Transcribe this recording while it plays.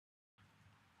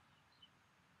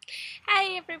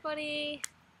Hey everybody,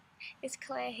 it's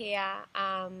Claire here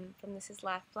from This is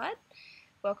Lifeblood.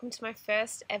 Welcome to my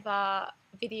first ever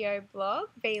video vlog.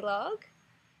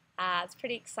 It's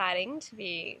pretty exciting to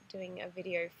be doing a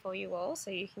video for you all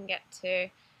so you can get to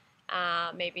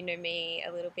maybe know me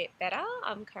a little bit better.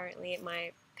 I'm currently at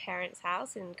my parents'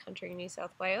 house in country New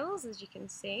South Wales. As you can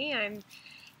see, I'm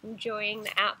enjoying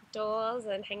the outdoors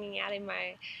and hanging out in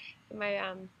my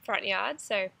front yard,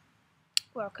 so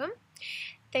welcome.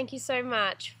 Thank you so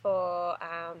much for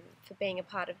being a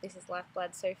part of This is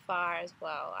Lifeblood so far as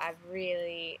well. I've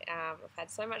really I've had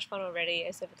so much fun already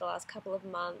over the last couple of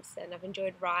months, and I've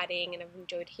enjoyed writing and I've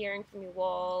enjoyed hearing from you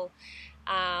all.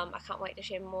 I can't wait to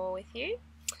share more with you.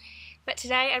 But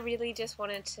today I really just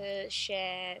wanted to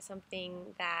share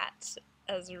something that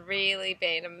has really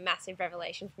been a massive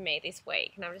revelation for me this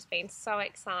week, and I've just been so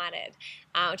excited,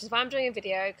 which is why I'm doing a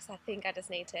video, because I think I just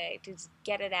need to just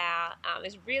get it out.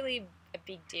 It's really a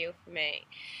big deal for me.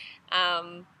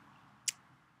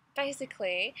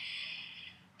 Basically,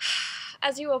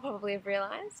 as you all probably have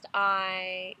realised,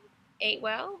 I eat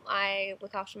well, I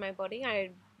look after my body,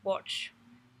 I watch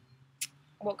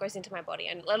what goes into my body,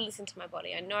 and I listen to my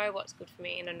body. I know what's good for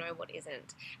me and I know what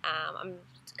isn't. I'm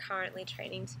currently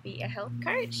training to be a health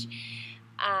coach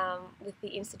with the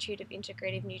Institute of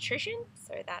Integrative Nutrition,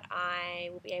 so that I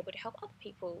will be able to help other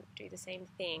people do the same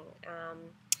thing,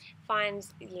 find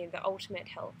the ultimate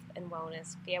health and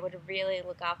wellness, be able to really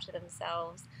look after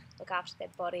themselves, look after their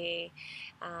body,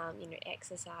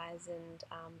 exercise and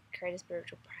create a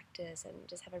spiritual practice, and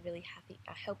just have a really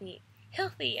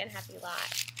healthy and happy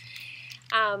life.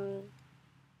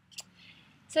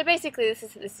 So basically this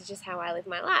is just how I live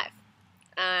my life.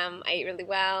 I eat really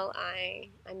well, I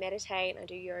meditate, I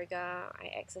do yoga, I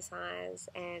exercise,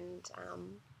 and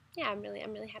yeah, I'm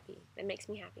really happy. It makes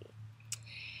me happy.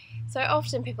 So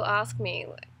often people ask me,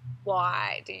 like,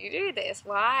 why do you do this?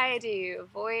 Why do you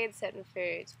avoid certain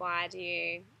foods? Why do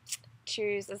you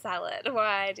choose a salad?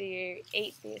 Why do you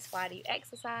eat this? Why do you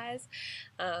exercise?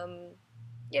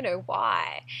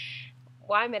 Why?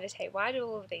 Why meditate? Why do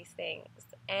all of these things?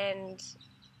 And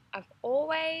I've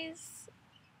always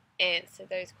answered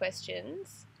those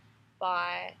questions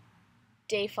by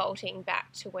defaulting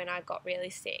back to when I got really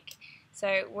sick.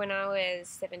 So when I was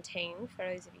 17, for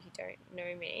those of you who don't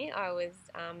know me, I was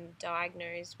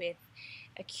diagnosed with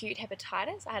acute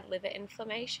hepatitis. I had liver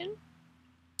inflammation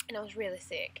and I was really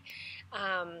sick.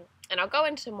 And I'll go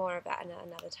into more of that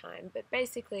another time, but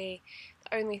basically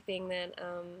the only thing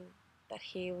that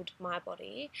healed my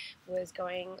body was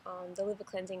going on the liver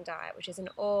cleansing diet, which is an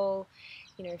all,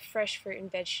 fresh fruit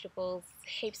and vegetables,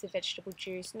 heaps of vegetable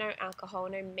juice, no alcohol,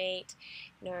 no meat,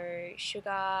 no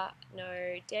sugar,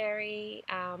 no dairy,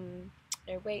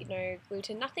 no wheat, no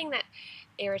gluten, nothing that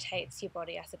irritates your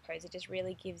body, I suppose. It just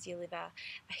really gives your liver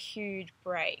a huge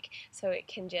break so it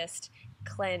can just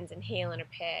cleanse and heal and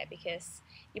repair, because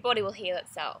your body will heal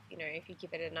itself, if you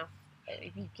give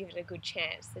it a good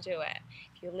chance to do it,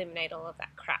 if you eliminate all of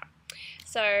that crap.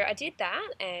 So I did that,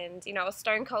 and I was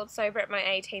stone cold sober at my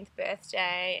 18th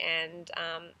birthday, and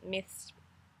missed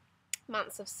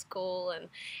months of school and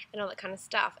all that kind of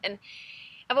stuff. And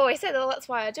I've always said, well, that's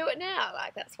why I do it now.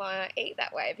 Like, that's why I eat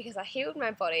that way, because I healed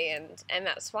my body, and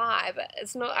that's why. But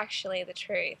it's not actually the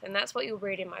truth, and that's what you'll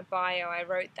read in my bio. I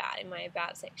wrote that in my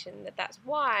about section, that's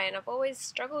why. And I've always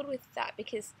struggled with that,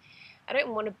 because I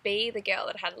don't want to be the girl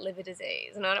that had liver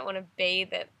disease, and I don't want to be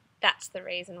that's the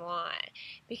reason why,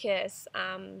 because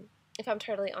if I'm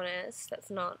totally honest, that's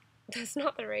not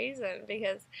the reason,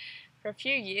 because for a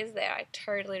few years there I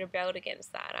totally rebelled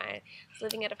against that. I was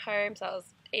living out of home, so I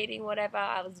was eating whatever,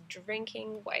 I was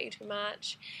drinking way too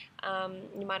much.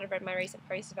 You might have read my recent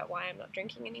post about why I'm not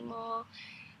drinking anymore.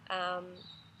 I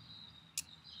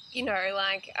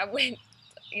went,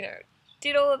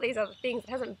 did all of these other things. It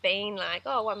hasn't been like,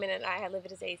 oh, 1 minute I had liver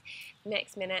disease,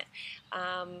 next minute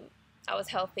I was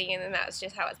healthy, and then that's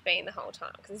just how it's been the whole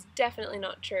time, because it's definitely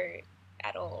not true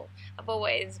at all. I've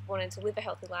always wanted to live a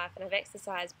healthy life, and I've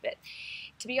exercised, but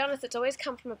to be honest, it's always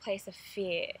come from a place of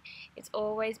fear. It's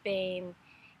always been,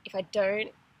 if I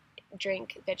don't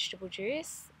drink vegetable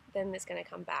juice, then it's going to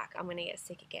come back. I'm going to get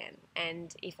sick again.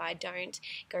 And if I don't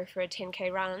go for a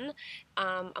 10k run,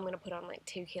 I'm going to put on like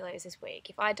 2 kilos this week.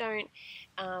 If I don't,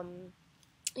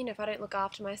 if I don't look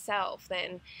after myself,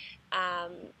 then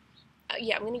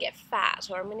I'm going to get fat,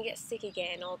 or I'm going to get sick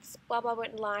again, or blah blah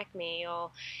won't like me,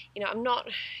 or I'm not,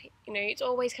 it's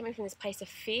always coming from this place of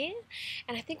fear.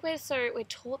 And I think we're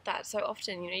taught that so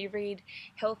often. You read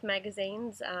health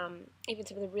magazines, even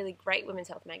some of the really great women's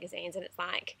health magazines, and it's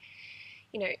like,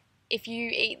 if you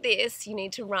eat this, you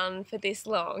need to run for this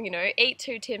long, eat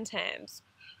 2 Tim Tams,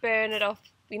 burn it off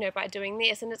by doing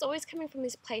this. And it's always coming from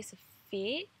this place of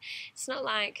fear. It's not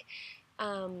like,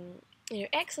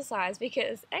 exercise,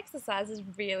 because exercise is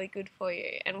really good for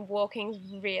you, and walking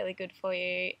is really good for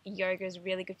you, yoga is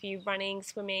really good for you, running,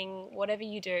 swimming, whatever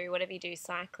you do,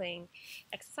 cycling,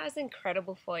 exercise is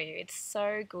incredible for you. It's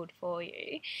so good for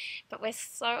you. But we're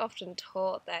so often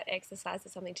taught that exercise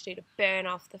is something to do to burn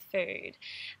off the food.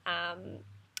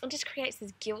 It just creates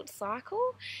this guilt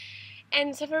cycle.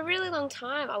 And so for a really long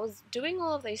time I was doing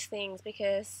all of these things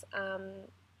because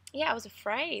I was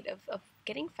afraid of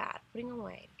getting fat, putting on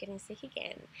weight, getting sick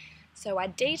again. So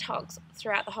I'd detox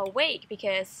throughout the whole week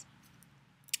because,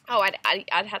 I'd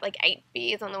had like 8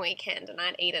 beers on the weekend, and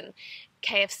I'd eaten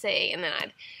KFC, and then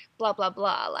I'd blah, blah,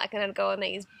 blah, and I'd go on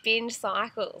these binge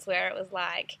cycles where it was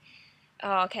like,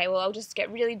 oh, okay, well, I'll just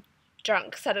get really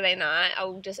drunk Saturday night,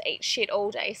 I'll just eat shit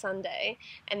all day Sunday,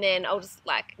 and then I'll just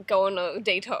go on a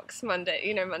detox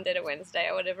Monday to Wednesday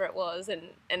or whatever it was, and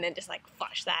then just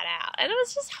flush that out. And it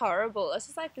was just horrible. It's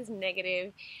just this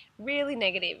negative, really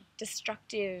negative,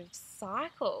 destructive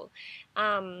cycle.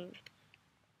 And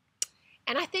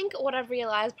I think what I've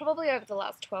realized probably over the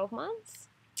last 12 months,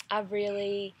 I've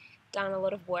really done a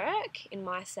lot of work in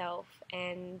myself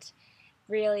and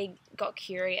really got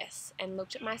curious and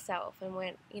looked at myself and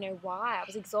went, why? I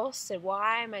was exhausted.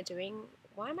 Why am I doing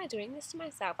this to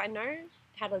myself? I know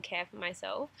how to care for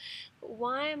myself, but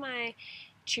why am I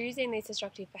choosing these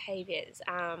destructive behaviors?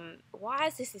 Why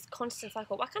is this constant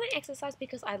cycle? Why can't I exercise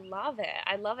because I love it?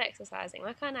 I love exercising.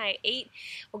 Why can't I eat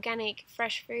organic,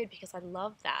 fresh food because I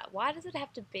love that? Why does it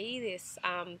have to be this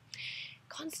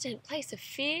constant place of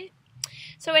fear?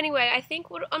 So anyway, I think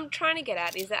what I'm trying to get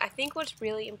at is that I think what's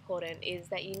really important is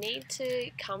that you need to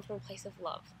come from a place of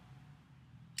love.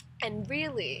 And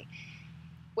really,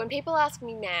 when people ask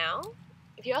me now,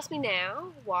 if you ask me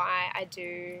now why I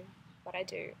do what I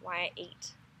do, why I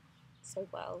eat so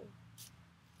well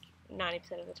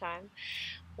 90% of the time,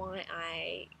 why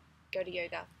I go to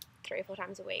yoga 3 or 4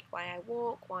 times a week, why I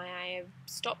walk, why I have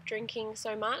stopped drinking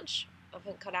so much, I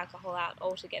haven't cut alcohol out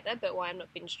altogether, but why I'm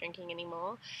not binge drinking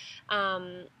anymore,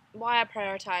 why I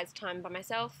prioritize time by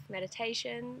myself,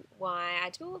 meditation, why I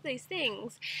do all of these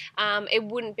things, it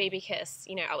wouldn't be because,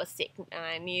 I was sick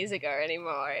 9 years ago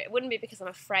anymore. It wouldn't be because I'm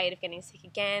afraid of getting sick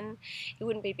again. It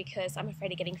wouldn't be because I'm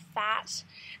afraid of getting fat,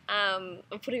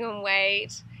 or putting on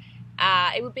weight.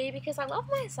 It would be because I love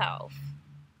myself.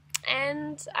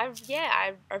 And I've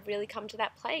really come to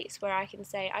that place where I can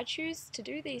say I choose to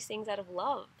do these things out of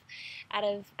love, out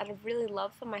of really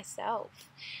love for myself,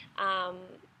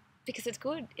 because it's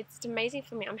good. It's amazing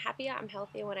for me. I'm happier, I'm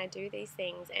healthier when I do these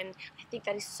things, and I think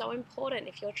that is so important.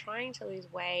 If you're trying to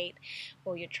lose weight,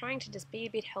 or you're trying to just be a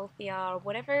bit healthier, or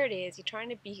whatever it is, you're trying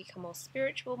to become more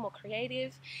spiritual, more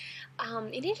creative,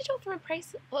 you need to do it from a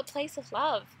place of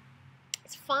love.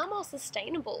 It's far more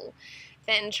sustainable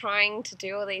than trying to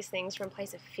do all these things from a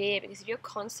place of fear, because if you're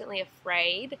constantly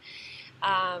afraid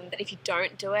that if you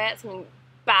don't do it, something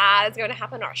bad is going to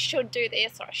happen, or I should do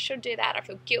this, or I should do that, or I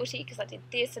feel guilty because I did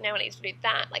this and now I need to do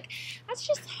that, that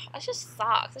just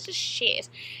sucks. That's just shit.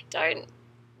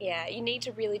 You need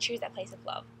to really choose that place of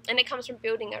love. And it comes from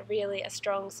building a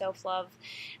strong self-love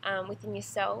within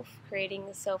yourself, creating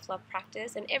the self-love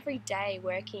practice, and every day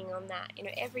working on that,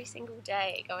 every single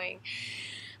day going,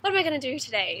 what am I going to do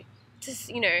today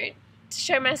to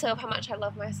show myself how much I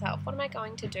love myself? What am I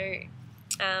going to do?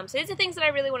 So these are things that I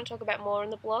really want to talk about more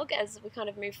on the blog as we kind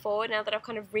of move forward, now that I've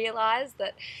kind of realised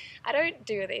that I don't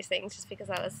do these things just because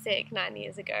I was sick 9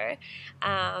 years ago.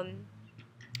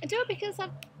 I do it because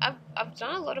I've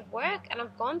done a lot of work, and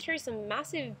I've gone through some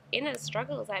massive inner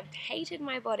struggles. I've hated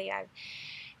my body. I've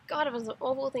done some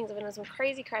awful things. I've been on some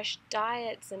crazy crash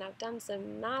diets, and I've done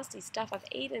some nasty stuff. I've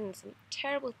eaten some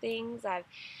terrible things. I've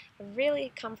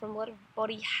really come from a lot of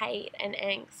body hate and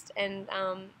angst, and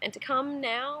to come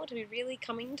now to be really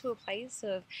coming to a place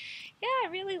of,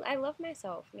 I love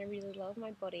myself, and I really love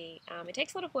my body. It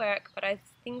takes a lot of work, but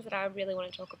things that I really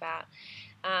want to talk about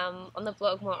on the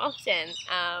blog more often.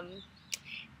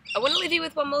 I want to leave you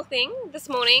with one more thing. This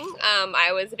morning,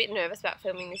 I was a bit nervous about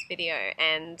filming this video,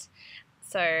 and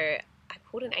so I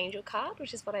pulled an angel card,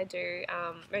 which is what I do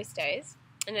most days,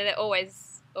 and they're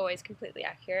always completely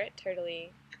accurate,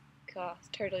 totally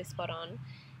spot on.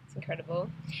 It's incredible.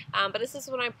 But this is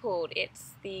what I pulled.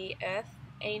 It's the Earth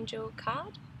Angel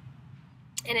card,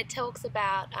 and it talks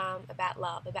about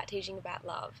love, about teaching about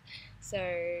love.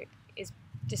 So it's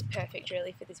just perfect,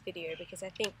 really, for this video, because I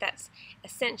think that's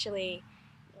essentially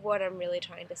what I'm really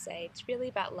trying to say. It's really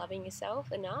about loving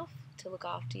yourself enough to look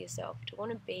after yourself, to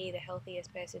want to be the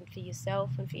healthiest person for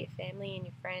yourself and for your family and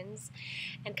your friends,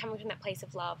 and coming from that place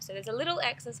of love. So there's a little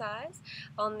exercise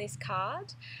on this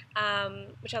card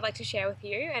which I'd like to share with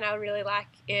you, and I would really like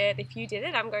it if you did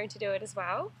it. I'm going to do it as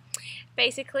well.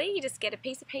 Basically, you just get a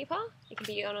piece of paper. It can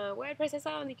be on a word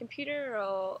processor on the computer,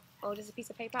 or just a piece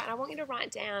of paper, and I want you to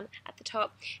write down at the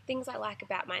top things I like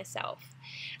about myself.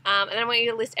 And then I want you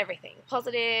to list everything.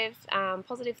 Positive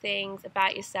things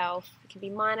about yourself. It can be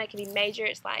minor, it can be major.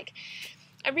 It's like,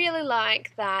 I really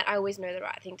like that I always know the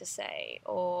right thing to say,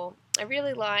 or I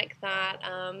really like that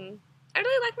I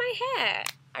really like my hair.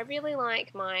 I really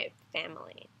like my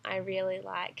family. I really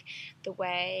like the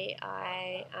way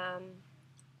I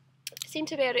seem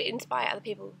to be able to inspire other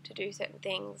people to do certain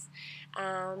things.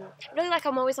 I really like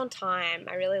I'm always on time.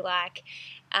 I really like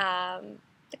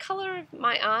the colour of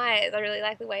my eyes. I really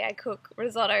like the way I cook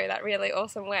risotto that really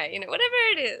awesome way. You know, whatever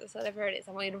it is,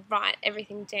 I want you to write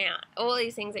everything down. All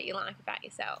these things that you like about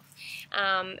yourself.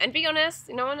 And be honest,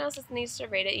 no one else needs to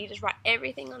read it. You just write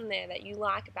everything on there that you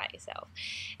like about yourself.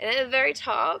 And at the very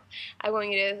top, I want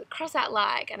you to cross out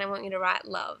like, and I want you to write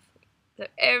love. So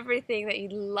everything that you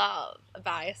love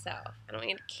about yourself. And I want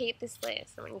you to keep this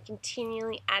list. I want you to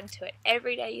continually add to it.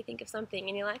 Every day you think of something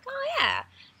and you're like, oh yeah,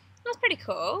 that was pretty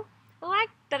cool. I like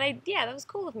that that was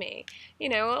cool of me. You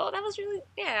know, well, that was really,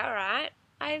 yeah, alright.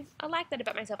 I like that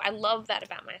about myself. I love that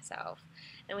about myself.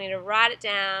 And we're going to write it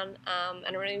down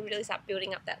and really start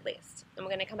building up that list. And we're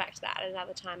going to come back to that at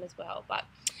another time as well. But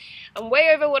I'm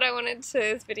way over what I wanted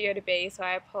this video to be, so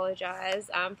I apologise.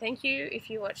 Thank you if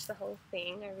you watched the whole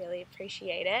thing. I really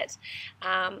appreciate it.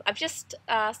 I've just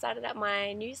started up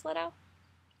my newsletter,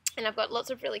 and I've got lots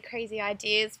of really crazy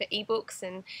ideas for ebooks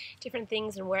and different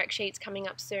things and worksheets coming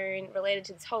up soon related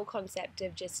to this whole concept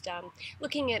of just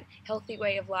looking at healthy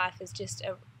way of life as just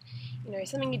a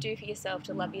something you do for yourself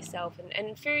to love yourself,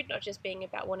 and food not just being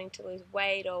about wanting to lose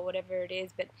weight or whatever it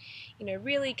is, but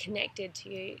really connected to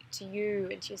you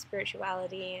and to your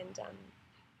spirituality,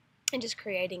 and just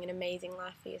creating an amazing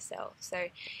life for yourself. So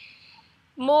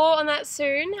more on that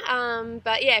soon.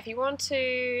 But yeah, if you want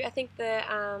to, I think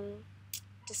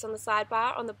just on the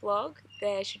sidebar on the blog,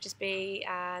 there should just be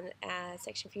a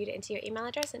section for you to enter your email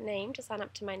address and name to sign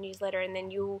up to my newsletter, and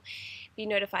then you'll be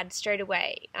notified straight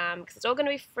away, because it's all going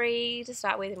to be free to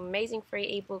start with, amazing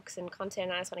free ebooks and content,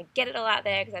 and I just want to get it all out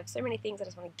there because I have so many things I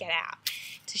just want to get out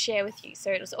to share with you.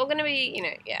 So it's all going to be,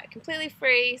 completely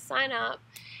free. Sign up,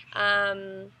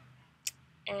 and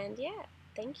yeah,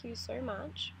 thank you so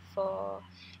much for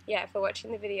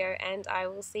watching the video, and I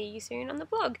will see you soon on the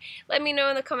blog. Let me know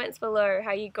in the comments below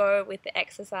how you go with the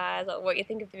exercise or what you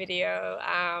think of the video.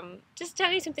 Just tell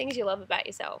me some things you love about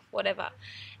yourself, whatever,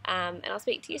 and I'll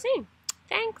speak to you soon.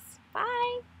 Thanks,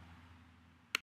 bye.